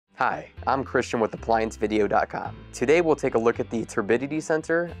Hi, I'm Christian with ApplianceVideo.com. Today we'll take a look at the turbidity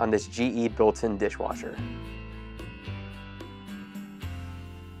sensor on this GE built-in dishwasher.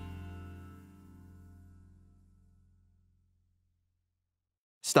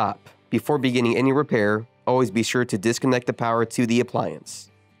 Stop. Before beginning any repair, always be sure to disconnect the power to the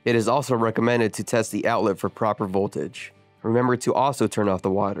appliance. It is also recommended to test the outlet for proper voltage. Remember to also turn off the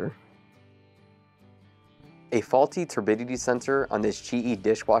water. A faulty turbidity sensor on this GE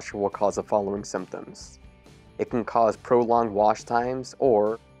dishwasher will cause the following symptoms. It can cause prolonged wash times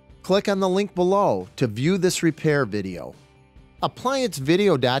or click on the link below to view this repair video.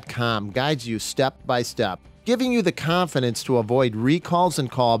 ApplianceVideo.com guides you step by step, giving you the confidence to avoid recalls and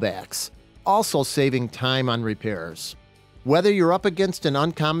callbacks, also saving time on repairs. Whether you're up against an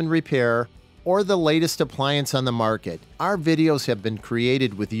uncommon repair or the latest appliance on the market, our videos have been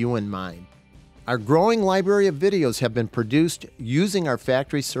created with you in mind. Our growing library of videos have been produced using our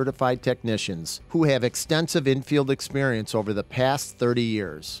factory-certified technicians who have extensive infield experience over the past 30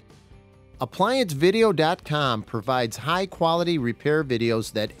 years. ApplianceVideo.com provides high-quality repair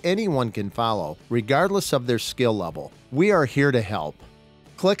videos that anyone can follow, regardless of their skill level. We are here to help.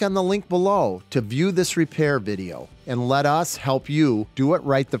 Click on the link below to view this repair video, and let us help you do it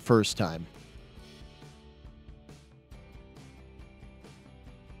right the first time.